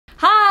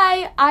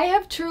Hi, I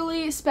have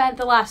truly spent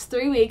the last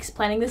 3 weeks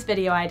planning this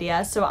video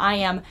idea, so I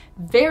am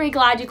very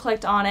glad you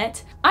clicked on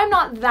it. I'm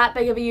not that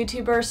big of a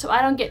YouTuber, so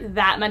I don't get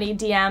that many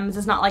DMs.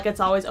 It's not like it's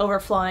always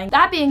overflowing.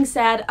 That being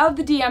said, of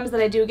the DMs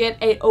that I do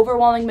get, an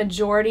overwhelming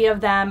majority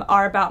of them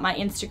are about my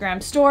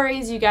Instagram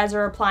stories. You guys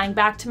are replying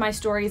back to my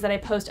stories that I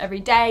post every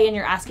day, and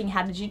you're asking,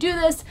 how did you do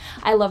this?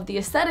 I love the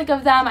aesthetic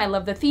of them, I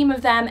love the theme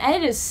of them, and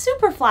it is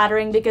super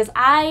flattering because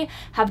I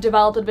have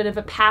developed a bit of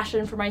a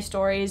passion for my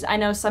stories. I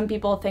know some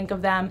people think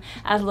of them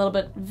as a little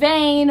bit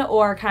vain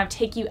or kind of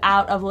take you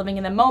out of living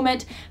in the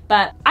moment,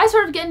 but I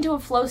sort of get into a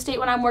flow state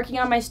when I'm working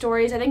on my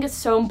stories. I think it's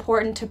so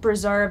important to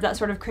preserve that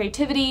sort of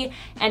creativity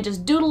and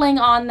just doodling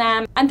on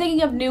them. I'm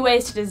thinking of new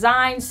ways to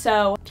design,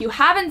 so if you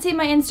haven't seen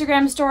my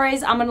Instagram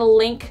stories, I'm gonna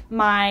link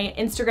my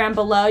Instagram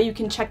below. You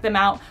can check them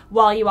out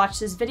while you watch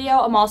this video.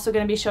 I'm also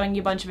gonna be showing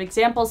you a bunch of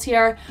examples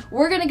here.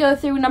 We're gonna go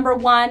through number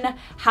 1,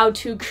 how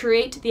to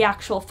create the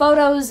actual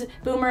photos,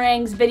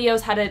 boomerangs,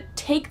 videos, how to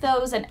take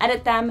those and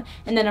edit them,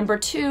 and then number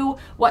 2,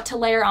 what to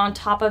layer on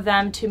top of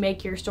them to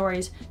make your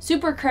stories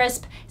super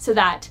crisp so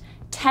that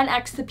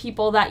 10x the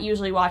people that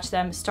usually watch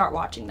them start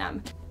watching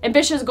them.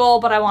 Ambitious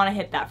goal, but I want to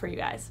hit that for you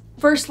guys.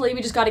 Firstly,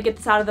 we just got to get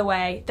this out of the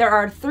way. There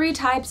are 3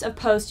 types of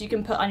posts you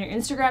can put on your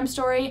Instagram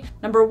story.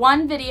 Number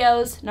 1,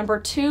 videos. Number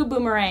 2,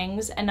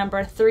 boomerangs. And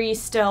number 3,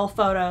 still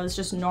photos,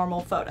 just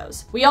normal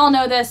photos. We all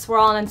know this, we're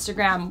all on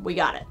Instagram, we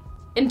got it.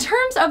 In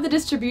terms of the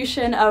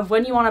distribution of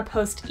when you want to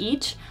post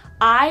each,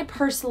 I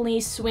personally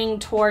swing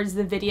towards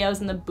the videos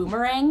and the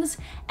boomerangs,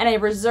 and I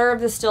reserve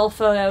the still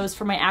photos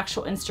for my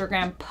actual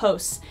Instagram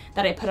posts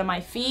that I put on my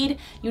feed.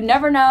 You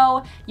never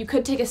know, you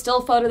could take a still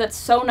photo that's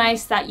so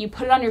nice that you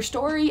put it on your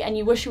story and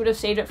you wish you would have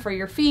saved it for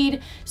your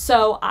feed,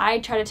 so I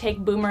try to take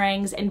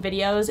boomerangs and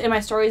videos in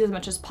my stories as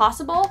much as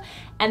possible.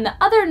 And the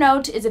other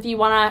note is, if you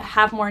want to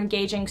have more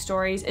engaging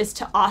stories, is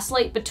to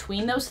oscillate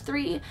between those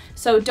 3.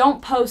 So don't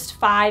post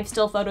 5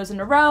 still photos in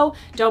a row,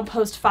 don't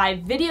post 5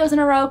 videos in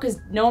a row, because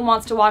no one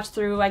wants to watch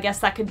through, I guess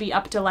that could be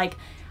up to like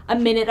a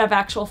minute of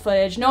actual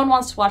footage. No one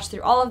wants to watch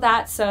through all of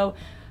that, so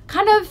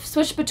kind of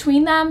switch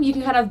between them. You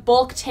can kind of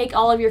bulk take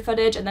all of your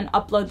footage and then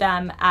upload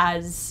them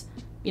as,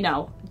 you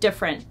know,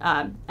 different,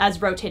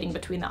 as rotating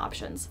between the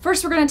options.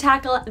 First, we're gonna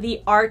tackle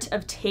the art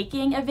of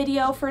taking a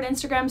video for an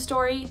Instagram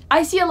story.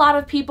 I see a lot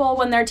of people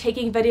when they're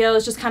taking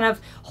videos just kind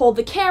of hold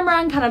the camera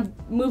and kind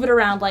of move it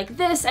around like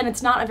this, and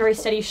it's not a very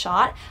steady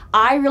shot.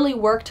 I really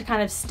work to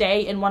kind of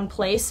stay in one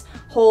place,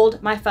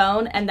 hold my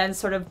phone, and then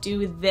sort of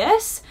do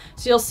this.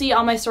 So you'll see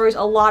on my stories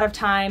a lot of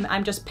time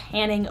I'm just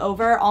panning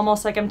over,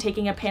 almost like I'm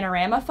taking a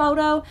panorama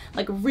photo,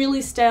 like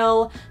really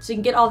still, so you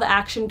can get all the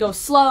action. Go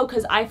slow,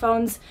 because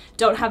iPhones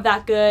don't have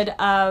that good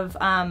of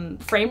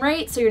frame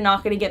rate, so you're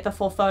not going to get the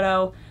full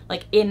photo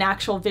like in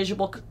actual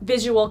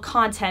visual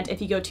content if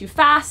you go too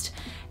fast.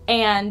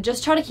 And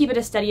just try to keep it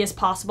as steady as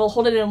possible.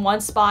 Hold it in one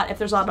spot if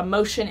there's a lot of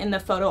motion in the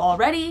photo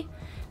already,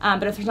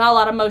 but if there's not a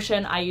lot of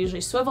motion, I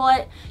usually swivel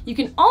it. You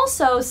can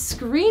also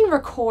screen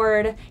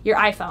record your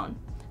iPhone,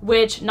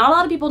 which not a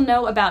lot of people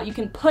know about. You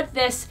can put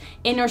this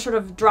in your sort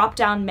of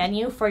drop-down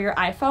menu for your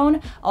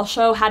iPhone. I'll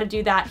show how to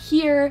do that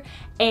here.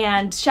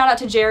 And shout out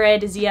to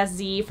Jared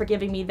ZSZ for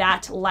giving me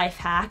that life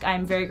hack.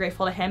 I'm very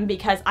grateful to him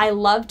because I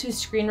love to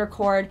screen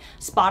record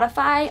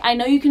Spotify. I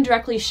know you can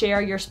directly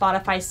share your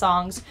Spotify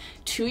songs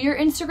to your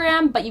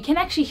Instagram, but you can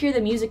actually hear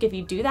the music if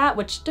you do that,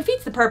 which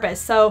defeats the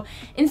purpose. So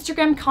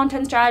Instagram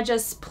content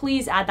strategists,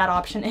 please add that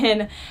option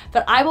in.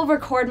 But I will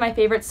record my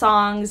favorite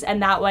songs,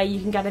 and that way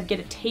you can kind of get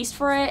a taste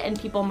for it, and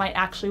people might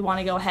actually want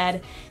to go ahead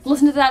and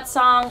listen to that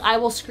song. I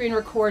will screen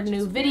record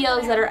new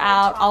videos that are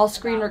out. I'll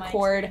screen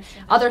record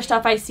other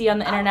stuff I see on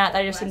the internet that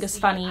I just think is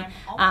funny.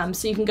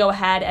 So you can go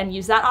ahead and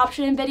use that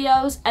option in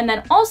videos. And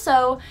then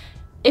also,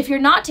 if you're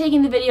not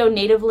taking the video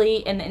natively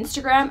in the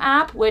Instagram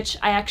app, which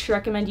I actually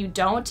recommend you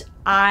don't,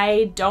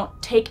 I don't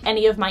take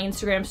any of my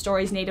Instagram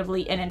stories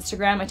natively in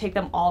Instagram. I take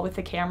them all with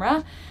the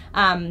camera.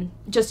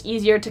 Just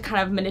easier to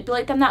kind of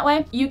manipulate them that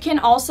way. You can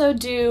also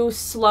do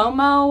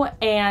slow-mo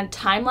and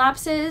time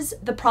lapses.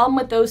 The problem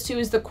with those two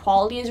is the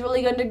quality is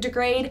really going to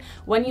degrade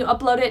when you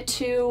upload it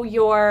to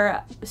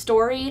your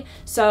story.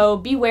 So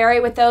be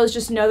wary with those.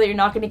 Just know that you're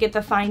not going to get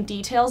the fine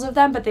details of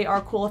them, but they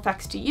are cool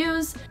effects to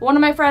use. One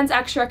of my friends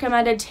actually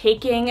recommended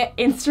taking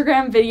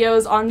Instagram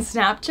videos on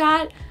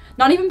Snapchat.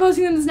 Not even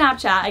posting them to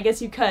Snapchat, I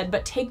guess you could,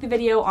 but take the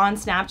video on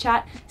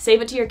Snapchat,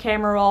 save it to your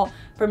camera roll,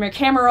 from your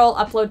camera roll,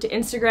 upload to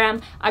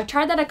Instagram. I've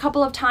tried that a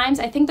couple of times.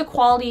 I think the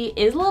quality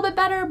is a little bit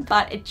better,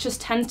 but it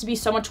just tends to be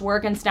so much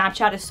work, and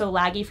Snapchat is so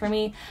laggy for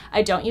me.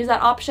 I don't use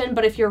that option,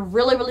 but if you're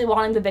really, really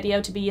wanting the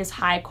video to be as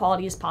high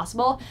quality as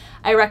possible,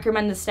 I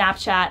recommend the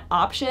Snapchat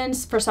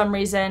options. For some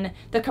reason,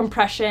 the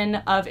compression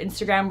of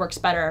Instagram works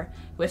better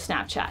with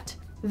Snapchat.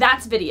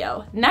 That's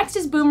video. Next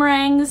is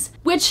boomerangs,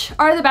 which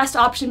are the best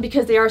option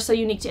because they are so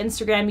unique to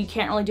Instagram. You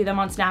can't really do them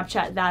on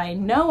Snapchat that I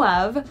know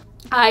of.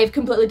 I've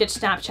completely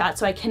ditched Snapchat,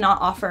 so I cannot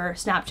offer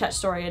Snapchat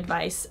story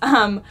advice.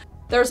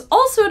 There's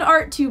also an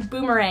art to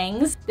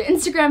boomerangs. The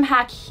Instagram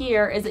hack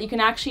here is that you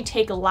can actually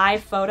take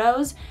live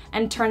photos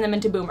and turn them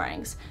into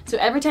boomerangs. So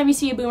every time you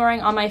see a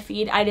boomerang on my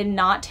feed, I did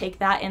not take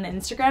that in the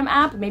Instagram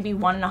app, maybe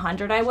 1 in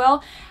 100 I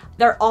will.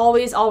 They're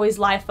always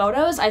live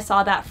photos. I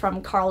saw that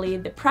from Carly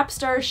the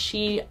Prepster.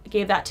 She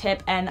gave that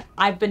tip and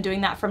I've been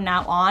doing that from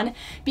now on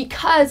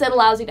because it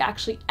allows you to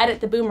actually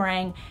edit the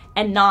boomerang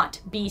and not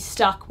be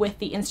stuck with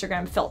the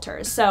Instagram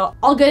filters. So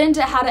I'll get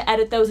into how to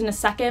edit those in a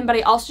second, but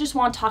I also just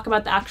want to talk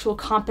about the actual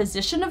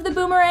composition of the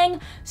boomerang.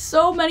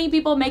 So many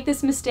people make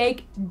this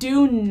mistake.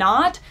 Do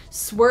not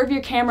swerve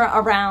your camera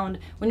around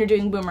when you're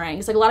doing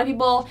boomerangs. Like a lot of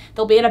people,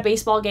 they'll be at a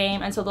baseball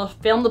game and so they'll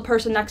film the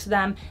person next to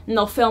them and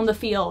they'll film the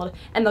field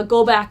and they'll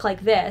go back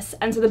like this.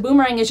 And so the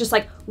boomerang is just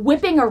like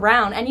whipping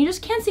around and you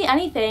just can't see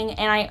anything.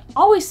 And I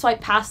always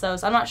swipe past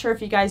those. I'm not sure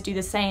if you guys do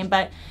the same,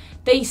 but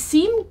they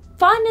seem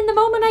fun in the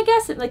moment, I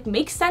guess. It like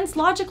makes sense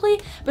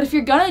logically, but if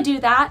you're gonna do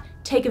that,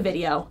 take a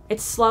video.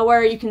 It's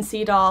slower, you can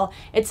see it all.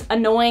 It's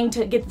annoying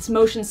to get this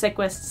motion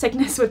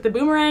sickness with the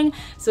boomerang,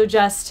 so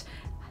just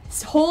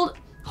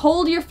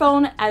hold your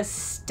phone as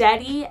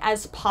steady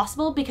as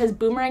possible because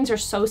boomerangs are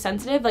so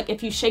sensitive. Like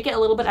if you shake it a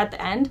little bit at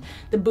the end,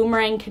 the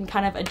boomerang can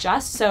kind of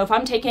adjust. So if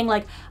I'm taking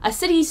like a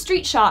city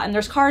street shot and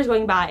there's cars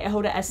going by, I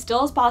hold it as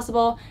still as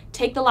possible,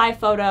 take the live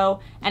photo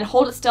and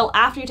hold it still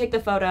after you take the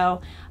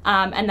photo.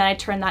 And then I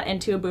turn that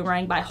into a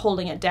boomerang by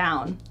holding it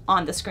down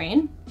on the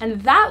screen.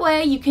 And that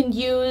way you can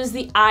use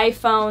the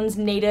iPhone's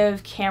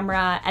native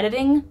camera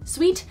editing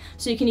suite.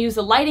 So you can use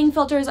the lighting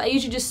filters. I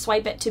usually just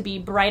swipe it to be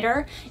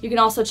brighter. You can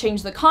also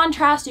change the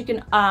contrast. You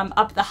can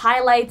up the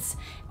highlights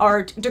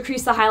or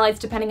decrease the highlights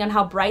depending on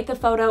how bright the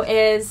photo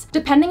is.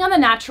 Depending on the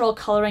natural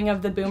coloring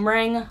of the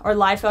boomerang or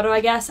live photo,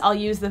 I guess, I'll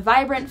use the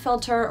vibrant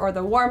filter or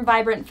the warm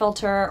vibrant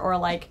filter or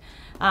like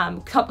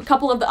a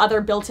couple of the other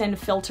built-in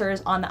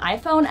filters on the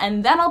iPhone,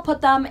 and then I'll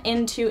put them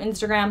into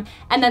Instagram,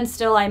 and then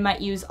still I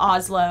might use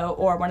Oslo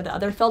or one of the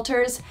other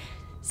filters.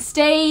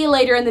 Stay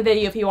later in the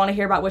video if you want to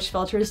hear about which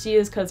filters to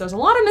use, because there's a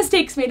lot of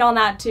mistakes made on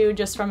that too,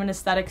 just from an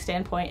aesthetic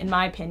standpoint, in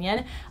my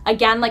opinion.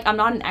 Again, like I'm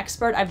not an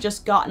expert, I've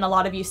just gotten a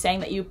lot of you saying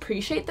that you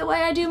appreciate the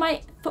way I do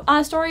my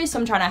stories, so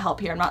I'm trying to help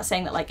here. I'm not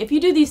saying that like if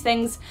you do these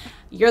things,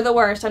 you're the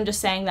worst. I'm just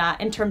saying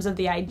that in terms of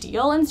the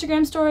ideal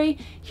Instagram story,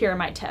 here are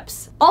my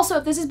tips. Also,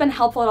 if this has been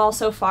helpful at all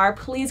so far,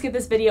 please give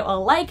this video a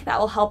like. That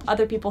will help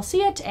other people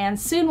see it, and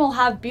soon we'll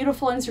have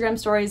beautiful Instagram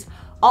stories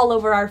all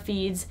over our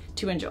feeds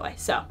to enjoy.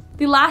 So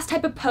the last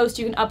type of post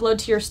you can upload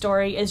to your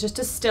story is just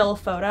a still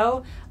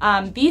photo.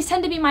 These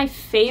tend to be my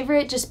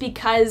favorite just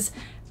because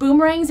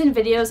boomerangs in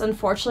videos,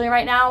 unfortunately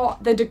right now,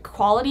 the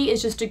quality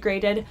is just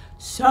degraded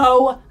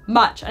so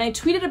much. And I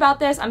tweeted about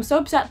this, I'm so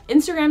upset.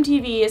 Instagram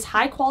TV is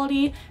high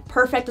quality,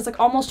 perfect, it's like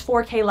almost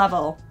 4K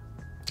level.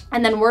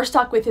 And then we're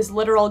stuck with his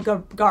literal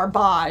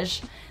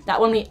garbage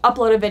that when we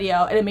upload a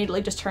video, it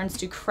immediately just turns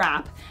to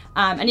crap.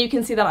 And you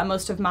can see that on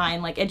most of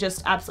mine, like it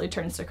just absolutely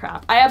turns to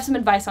crap. I have some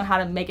advice on how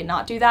to make it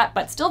not do that,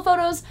 but still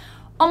photos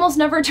almost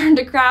never turn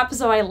to crap,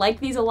 so I like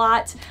these a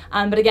lot.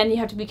 But again, you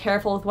have to be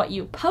careful with what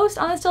you post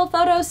on a still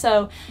photo,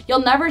 so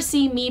you'll never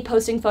see me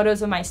posting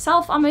photos of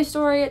myself on my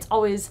story. It's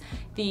always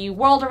the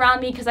world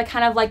around me, because I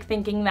kind of like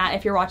thinking that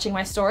if you're watching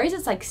my stories,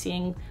 it's like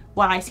seeing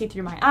what I see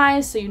through my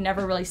eyes, so you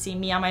never really see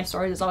me on my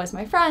stories. It's always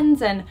my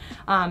friends and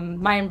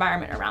my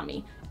environment around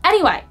me.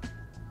 Anyway,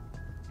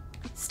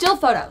 still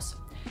photos.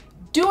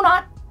 Do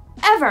not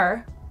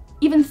ever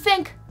even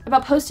think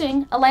about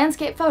posting a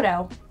landscape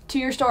photo to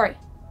your story.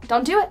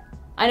 Don't do it.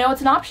 I know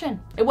it's an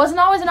option. It wasn't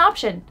always an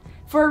option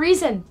for a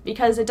reason,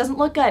 because it doesn't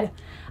look good.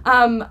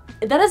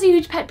 That is a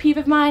huge pet peeve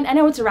of mine. I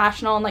know it's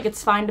irrational and like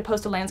it's fine to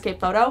post a landscape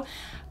photo,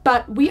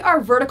 but we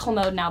are vertical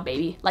mode now,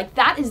 baby. Like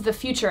that is the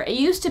future. It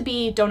used to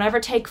be don't ever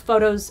take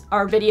photos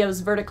or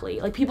videos vertically.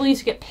 Like people used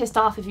to get pissed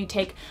off if you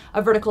take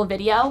a vertical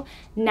video.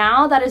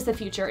 Now that is the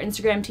future.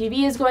 Instagram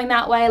TV is going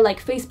that way,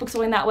 like Facebook's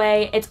going that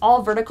way. It's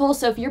all vertical,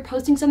 so if you're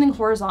posting something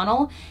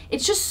horizontal,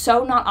 it's just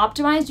so not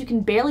optimized. You can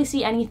barely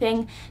see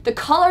anything. The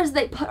colors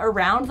they put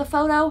around the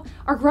photo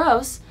are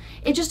gross.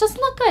 It just doesn't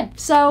look good.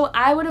 So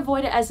I would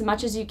avoid it as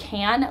much as you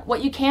can.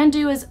 What you can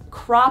do is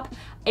crop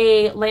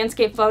a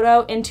landscape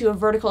photo into a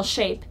vertical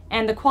shape,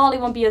 and the quality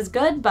won't be as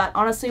good, but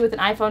honestly with an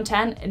iPhone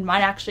 10 it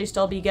might actually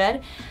still be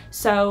good.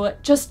 So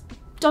just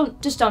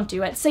don't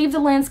do it. Save the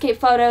landscape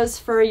photos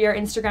for your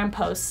Instagram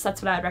posts.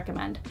 That's what I'd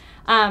recommend.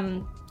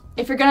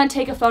 If you're gonna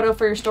take a photo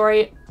for your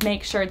story,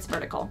 make sure it's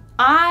vertical.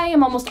 I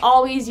am almost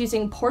always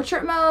using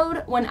portrait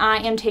mode when I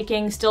am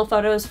taking still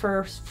photos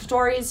for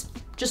stories.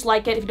 Just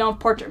like it. If you don't have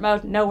portrait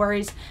mode, no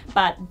worries,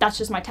 but that's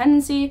just my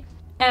tendency.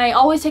 And I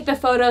always take the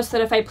photo so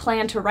that if I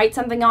plan to write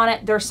something on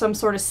it, there's some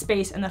sort of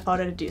space in the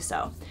photo to do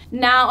so.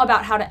 Now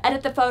about how to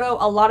edit the photo.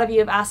 A lot of you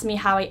have asked me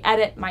how I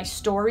edit my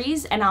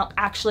stories, and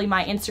actually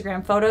my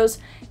Instagram photos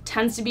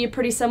tends to be a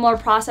pretty similar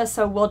process,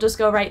 so we'll just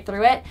go right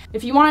through it.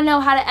 If you want to know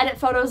how to edit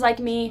photos like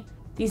me,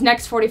 these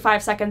next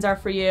 45 seconds are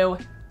for you.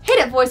 Hit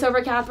it,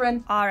 voiceover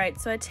Catherine. All right,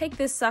 so I take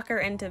this sucker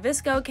into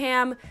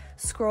ViscoCam,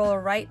 scroll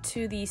right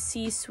to the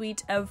C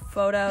suite of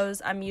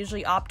photos. I'm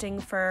usually opting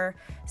for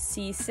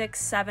C6,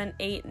 7,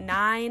 8,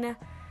 9.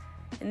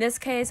 In this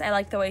case, I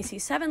like the way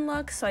C7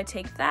 looks, so I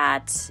take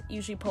that,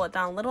 usually pull it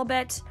down a little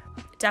bit,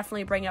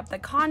 definitely bring up the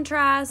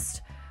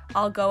contrast.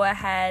 I'll go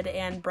ahead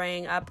and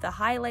bring up the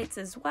highlights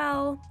as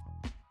well,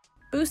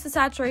 boost the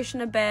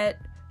saturation a bit,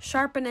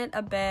 sharpen it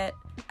a bit,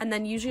 and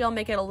then usually I'll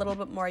make it a little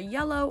bit more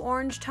yellow,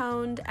 orange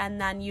toned, and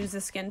then use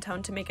the skin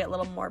tone to make it a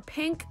little more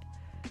pink.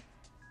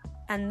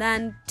 And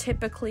then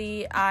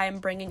typically I'm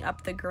bringing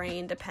up the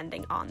grain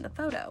depending on the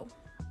photo.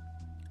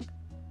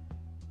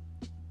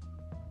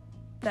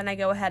 Then I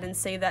go ahead and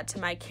save that to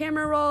my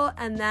camera roll,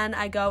 and then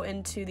I go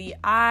into the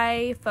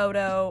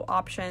iPhoto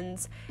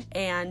options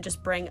and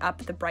just bring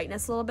up the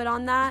brightness a little bit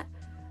on that.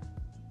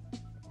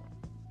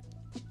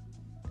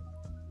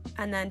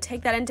 And then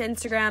take that into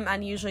Instagram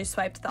and usually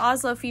swipe the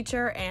Oslo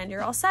feature and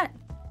you're all set.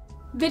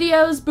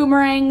 Videos,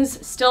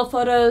 boomerangs, still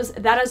photos,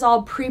 that is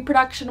all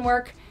pre-production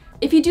work.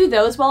 If you do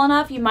those well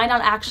enough, you might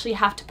not actually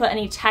have to put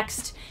any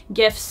text,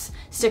 gifs,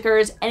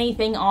 stickers,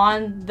 anything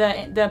on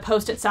the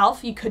post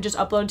itself. You could just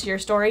upload to your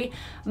story.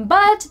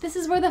 But this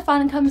is where the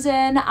fun comes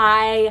in.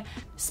 I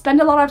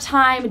spend a lot of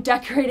time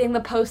decorating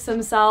the posts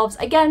themselves,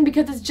 again,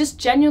 because it's just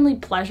genuinely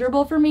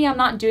pleasurable for me. I'm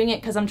not doing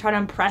it because I'm trying to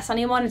impress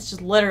anyone. It's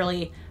just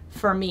literally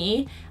for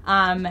me.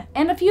 And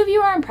a few of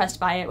you are impressed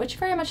by it, which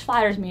very much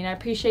flatters me, and I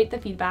appreciate the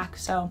feedback.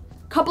 So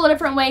couple of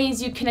different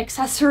ways you can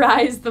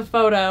accessorize the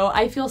photo.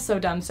 I feel so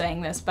dumb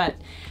saying this, but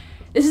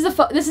this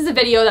is a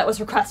video that was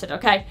requested,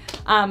 okay?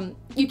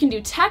 You can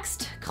do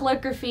text,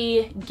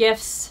 calligraphy,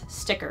 gifs,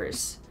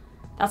 stickers.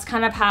 That's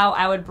kind of how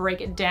I would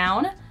break it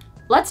down.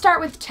 Let's start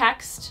with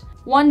text.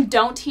 One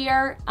don't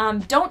here,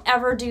 don't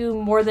ever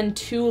do more than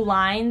 2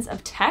 lines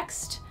of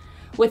text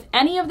with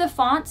any of the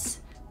fonts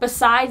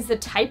besides the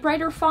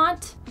typewriter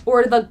font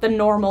or the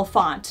normal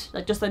font,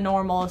 like just the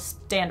normal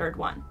standard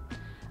one.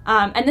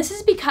 And this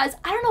is because,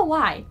 I don't know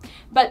why,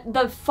 but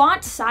the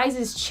font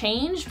sizes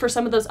change for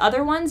some of those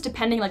other ones,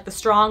 depending like the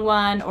strong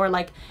one or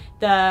like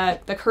the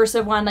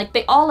cursive one, like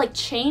they all like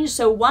change.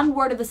 So one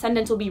word of the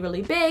sentence will be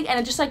really big and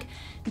it just like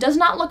does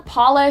not look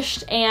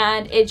polished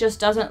and it just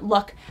doesn't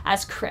look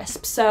as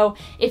crisp. So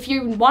if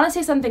you want to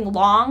say something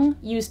long,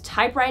 use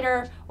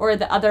typewriter or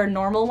the other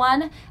normal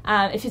one.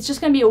 If it's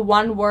just going to be a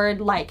one word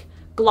like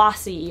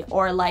glossy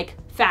or like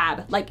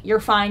fab, like you're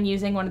fine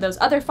using one of those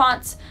other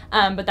fonts,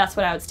 but that's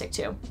what I would stick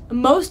to.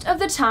 Most of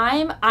the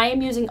time I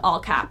am using all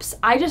caps.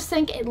 I just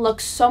think it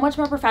looks so much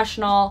more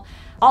professional.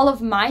 All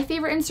of my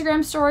favorite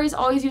Instagram stories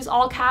always use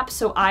all caps,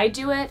 so I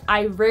do it.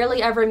 I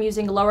rarely ever am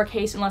using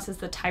lowercase unless it's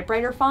the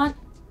typewriter font.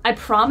 I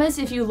promise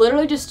if you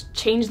literally just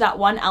change that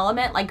one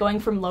element, like going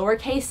from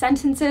lowercase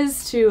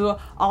sentences to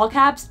all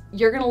caps,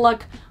 you're gonna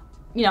look,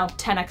 you know,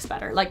 10x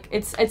better. Like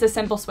it's a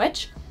simple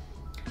switch.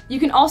 You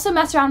can also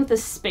mess around with the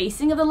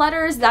spacing of the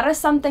letters. That is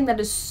something that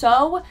is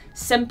so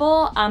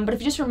simple, but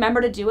if you just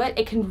remember to do it,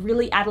 it can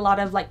really add a lot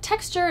of like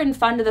texture and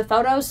fun to the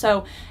photo.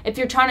 So if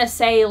you're trying to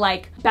say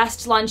like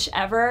best lunch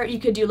ever, you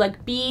could do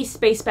like B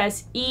space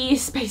space E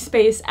space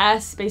space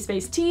S space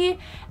space T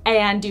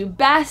and do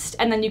best,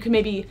 and then you can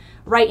maybe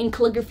write in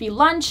calligraphy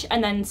lunch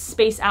and then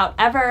space out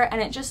ever,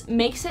 and it just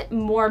makes it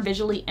more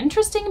visually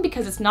interesting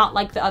because it's not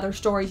like the other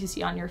stories you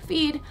see on your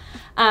feed.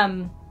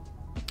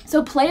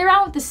 So play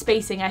around with the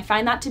spacing. I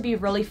find that to be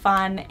really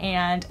fun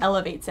and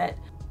elevates it.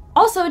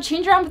 Also,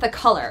 change around with the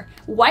color.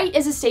 White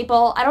is a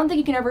staple. I don't think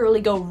you can ever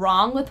really go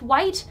wrong with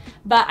white,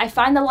 but I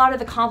find a lot of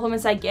the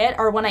compliments I get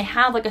are when I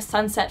have like a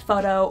sunset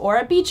photo or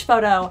a beach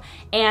photo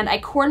and I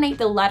coordinate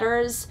the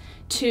letters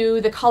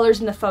to the colors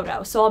in the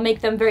photo. So I'll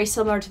make them very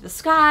similar to the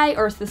sky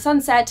or to the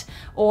sunset,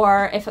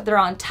 or if they're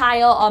on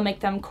tile, I'll make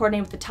them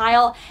coordinate with the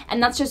tile.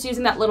 And that's just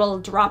using that little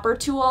dropper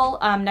tool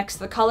next to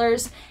the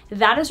colors.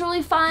 That is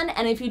really fun.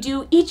 And if you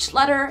do each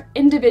letter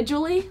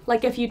individually,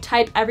 like if you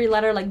type every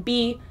letter like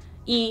B,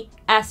 E,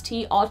 S,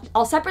 T,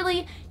 all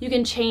separately, you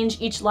can change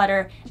each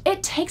letter.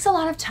 It takes a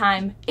lot of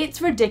time.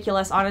 It's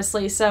ridiculous,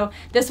 honestly. So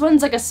this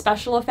one's like a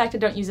special effect. I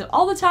don't use it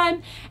all the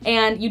time,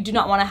 and you do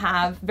not want to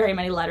have very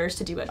many letters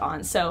to do it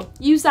on. So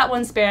use that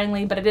one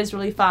sparingly, but it is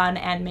really fun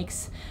and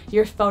makes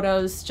your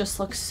photos just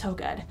look so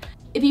good.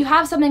 If you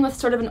have something with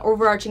sort of an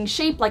overarching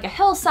shape like a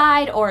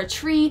hillside or a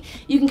tree,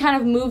 you can kind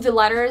of move the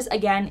letters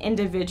again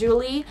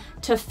individually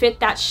to fit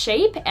that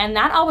shape, and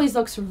that always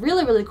looks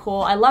really, really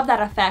cool. I love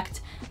that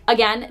effect.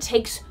 Again, it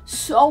takes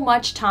so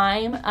much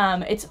time.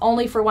 It's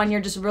only for when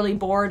you're just really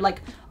bored,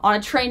 like on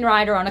a train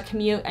ride or on a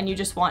commute and you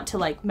just want to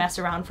like mess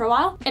around for a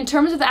while. In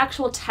terms of the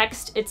actual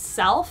text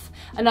itself,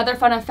 another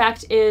fun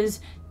effect is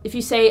if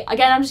you say,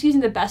 again, I'm just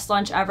using the best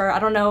lunch ever. I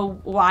don't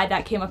know why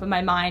that came up in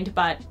my mind,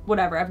 but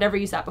whatever, I've never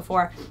used that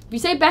before. If you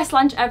say best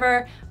lunch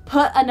ever,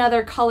 put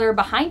another color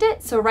behind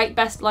it. So write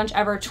best lunch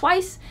ever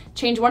twice,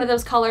 change one of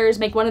those colors,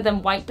 make one of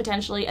them white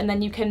potentially, and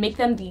then you can make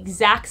them the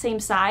exact same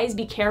size.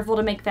 Be careful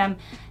to make them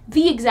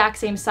the exact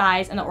same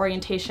size and the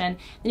orientation.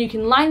 Then you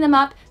can line them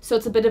up so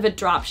it's a bit of a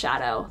drop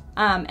shadow.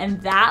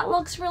 And that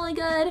looks really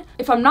good.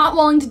 If I'm not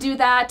willing to do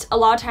that, a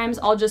lot of times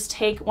I'll just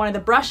take one of the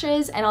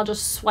brushes and I'll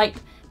just swipe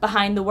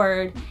behind the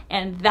word,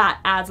 and that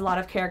adds a lot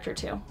of character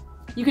too.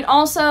 You can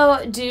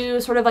also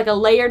do sort of like a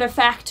layered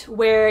effect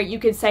where you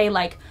could say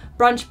like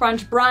brunch,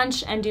 brunch,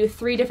 brunch and do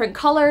 3 different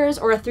colors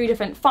or 3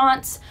 different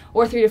fonts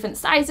or 3 different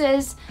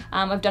sizes.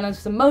 I've done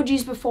this with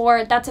emojis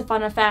before. That's a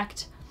fun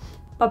effect.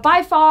 But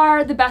by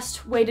far the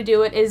best way to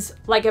do it is,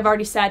 like I've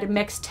already said,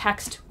 mix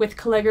text with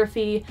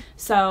calligraphy.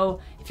 So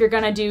if you're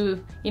gonna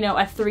do, you know,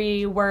 a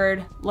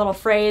 3-word little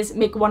phrase,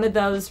 make one of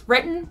those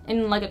written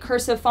in like a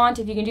cursive font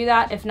if you can do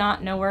that. If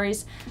not, no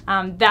worries.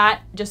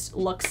 That just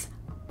looks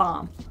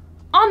bomb.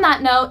 On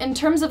that note, in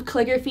terms of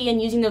calligraphy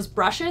and using those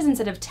brushes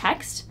instead of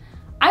text,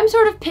 I'm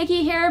sort of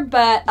picky here,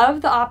 but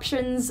of the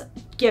options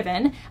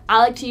given, I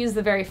like to use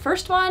the very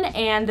first one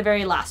and the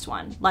very last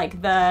one,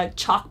 like the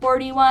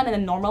chalkboardy one and the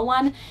normal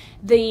one.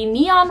 The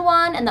neon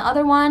one and the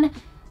other one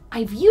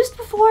I've used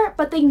before,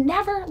 but they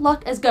never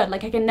look as good.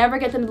 Like I can never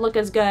get them to look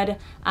as good.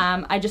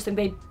 I just think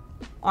they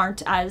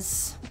aren't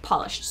as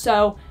polished.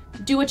 So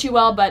do what you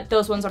will, but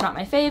those ones are not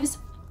my faves.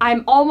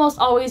 I'm almost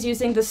always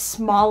using the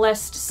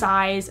smallest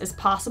size as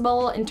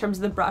possible in terms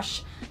of the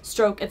brush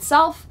stroke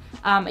itself.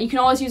 You can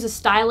always use a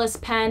stylus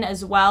pen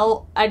as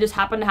well. I just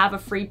happen to have a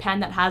free pen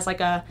that has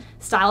like a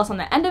stylus on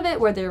the end of it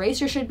where the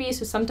eraser should be,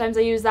 so sometimes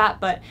I use that,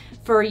 but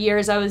for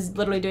years I was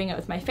literally doing it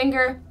with my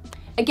finger.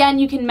 Again,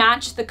 you can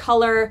match the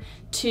color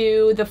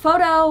to the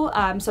photo,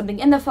 something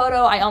in the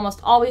photo. I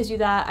almost always do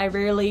that. I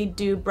rarely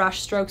do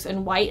brush strokes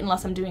in white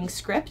unless I'm doing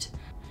script.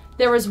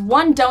 There is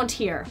one don't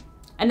here,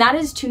 and that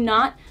is to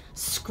not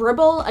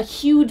scribble a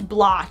huge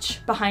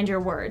blotch behind your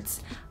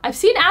words. I've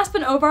seen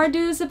Aspen Ovar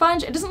do this a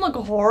bunch. It doesn't look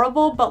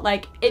horrible, but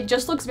like it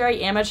just looks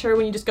very amateur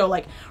when you just go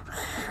like,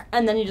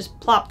 and then you just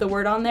plop the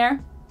word on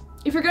there.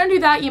 If you're gonna do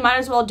that, you might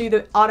as well do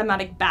the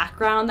automatic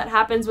background that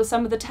happens with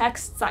some of the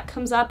texts that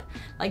comes up.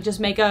 Like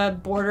just make a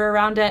border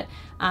around it,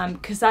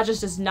 because that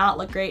just does not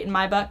look great in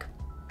my book.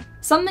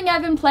 Something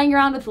I've been playing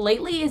around with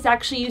lately is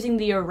actually using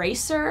the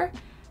eraser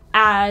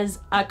as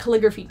a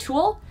calligraphy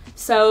tool.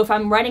 So if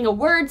I'm writing a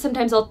word,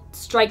 sometimes I'll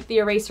strike the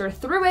eraser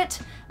through it.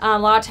 A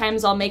lot of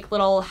times I'll make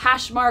little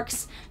hash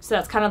marks, so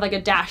that's kind of like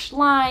a dashed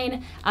line.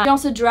 You can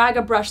also drag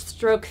a brush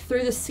stroke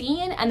through the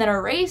scene and then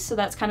erase, so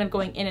that's kind of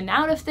going in and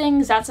out of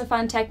things. That's a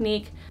fun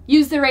technique.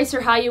 Use the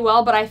eraser how you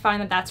will, but I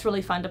find that that's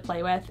really fun to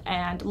play with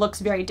and looks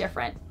very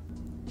different.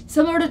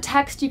 Similar to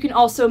text, you can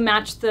also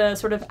match the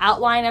sort of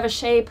outline of a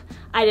shape.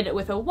 I did it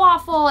with a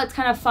waffle. It's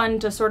kind of fun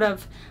to sort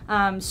of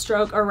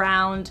stroke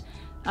around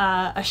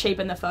a shape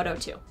in the photo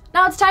too.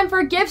 Now it's time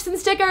for gifs and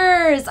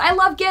stickers! I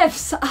love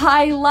gifs!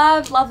 I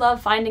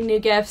love finding new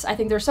gifs. I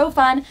think they're so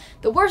fun.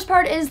 The worst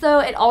part is though,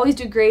 it always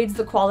degrades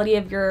the quality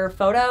of your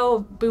photo,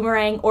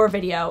 boomerang, or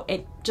video.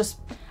 It just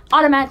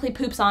automatically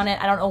poops on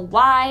it. I don't know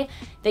why.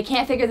 They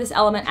can't figure this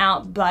element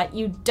out, but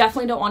you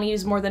definitely don't want to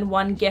use more than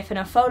one gif in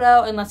a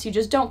photo unless you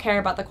just don't care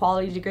about the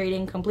quality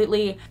degrading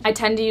completely. I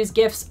tend to use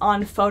gifs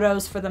on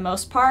photos for the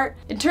most part.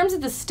 In terms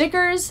of the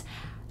stickers,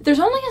 there's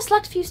only a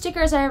select few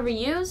stickers I ever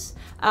use.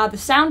 The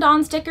sound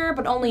on sticker,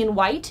 but only in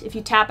white. If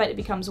you tap it, it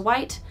becomes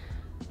white.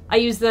 I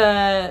use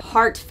the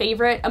heart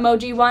favorite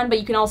emoji one, but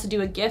you can also do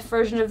a GIF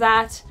version of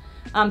that.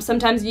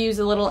 Sometimes you use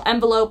a little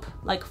envelope,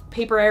 like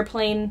paper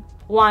airplane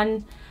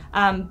one.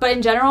 But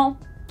in general,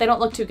 they don't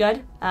look too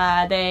good.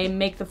 They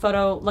make the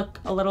photo look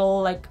a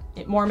little like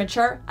more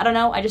mature. I don't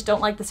know, I just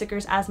don't like the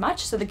stickers as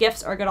much, so the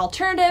GIFs are a good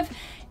alternative.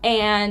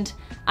 And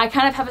I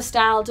kind of have a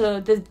style to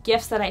the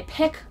GIFs that I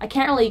pick. I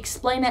can't really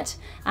explain it,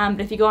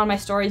 but if you go on my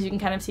stories, you can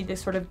kind of see the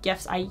sort of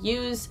GIFs I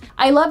use.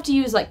 I love to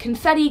use like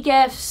confetti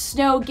GIFs,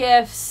 snow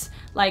GIFs,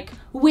 like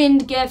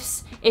wind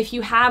GIFs. If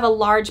you have a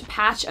large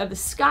patch of the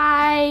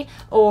sky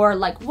or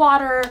like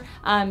water,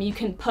 you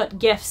can put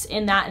GIFs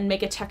in that and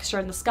make a texture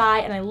in the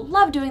sky, and I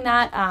love doing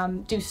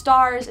that. Do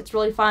stars, it's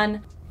really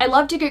fun. I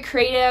love to get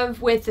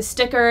creative with the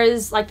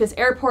stickers, like this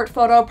airport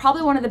photo,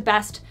 probably one of the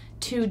best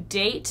to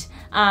date.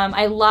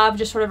 I love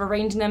just sort of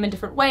arranging them in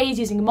different ways,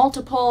 using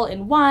multiple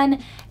in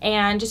one,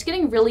 and just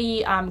getting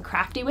really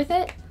crafty with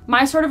it.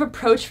 My sort of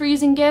approach for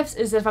using GIFs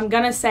is if I'm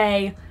gonna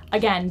say,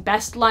 again,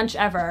 best lunch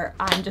ever,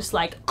 I'm just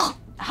like,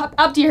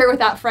 up to here with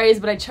that phrase,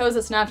 but I chose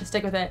it so now I have to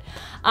stick with it.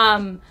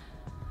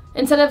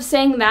 Instead of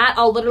saying that,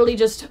 I'll literally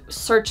just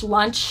search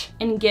lunch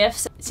in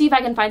GIFs, see if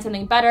I can find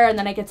something better, and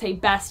then I could say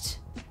best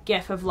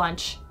GIF of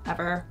lunch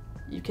ever.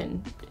 You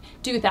can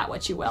do with that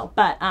what you will,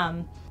 but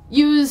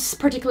use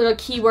particular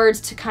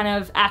keywords to kind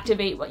of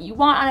activate what you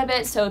want out of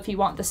it. So if you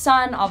want the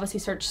sun,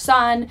 obviously search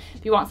sun.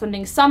 If you want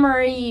something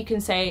summery, you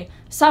can say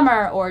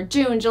summer or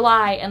June,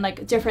 July, and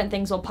like different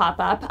things will pop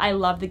up. I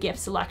love the GIF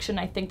selection.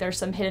 I think there's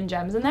some hidden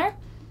gems in there.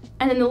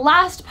 And then the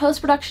last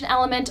post-production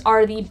element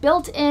are the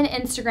built-in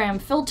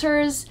Instagram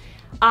filters.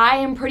 I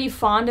am pretty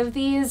fond of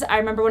these. I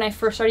remember when I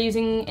first started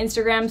using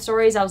Instagram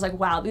stories, I was like,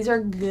 wow, these are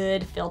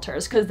good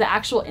filters, because the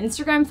actual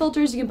Instagram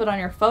filters you can put on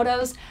your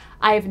photos,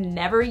 I've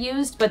never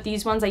used, but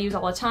these ones I use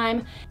all the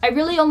time. I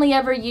really only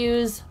ever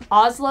use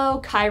Oslo,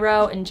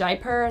 Cairo, and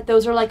Jaipur.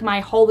 Those are like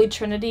my holy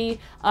trinity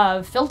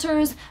of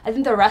filters. I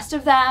think the rest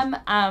of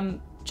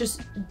them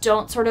just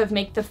don't sort of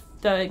make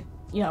the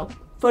you know,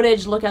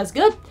 footage look as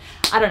good.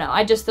 I don't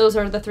know, those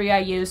are the three I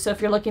use. So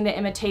if you're looking to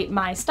imitate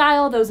my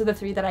style, those are the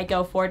three that I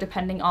go for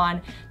depending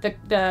on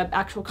the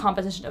actual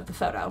composition of the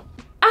photo.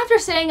 After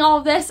saying all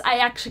of this, I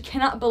actually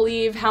cannot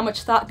believe how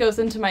much thought goes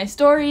into my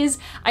stories.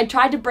 I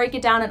tried to break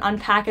it down and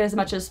unpack it as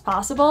much as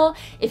possible.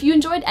 If you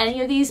enjoyed any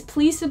of these,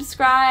 please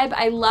subscribe.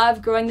 I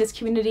love growing this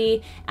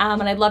community,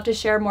 and I'd love to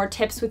share more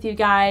tips with you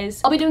guys.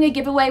 I'll be doing a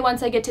giveaway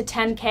once I get to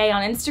 10K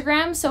on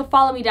Instagram, so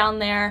follow me down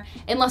there,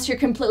 unless you're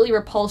completely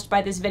repulsed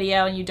by this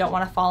video and you don't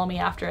want to follow me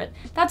after it.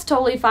 That's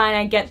totally fine.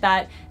 I get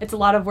that it's a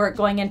lot of work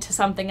going into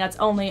something that's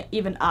only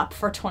even up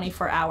for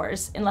 24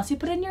 hours, unless you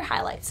put in your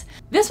highlights.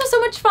 This was so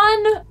much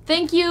fun.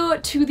 Thank you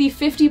to the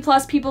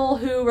 50+ people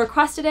who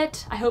requested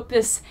it. I hope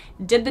this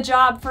did the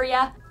job for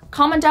you.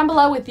 Comment down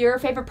below with your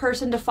favorite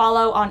person to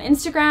follow on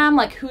Instagram,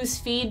 like whose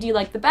feed do you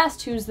like the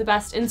best, who's the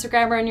best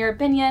Instagrammer in your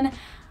opinion.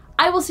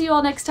 I will see you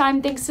all next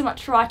time. Thanks so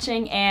much for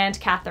watching, and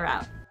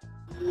Katherout.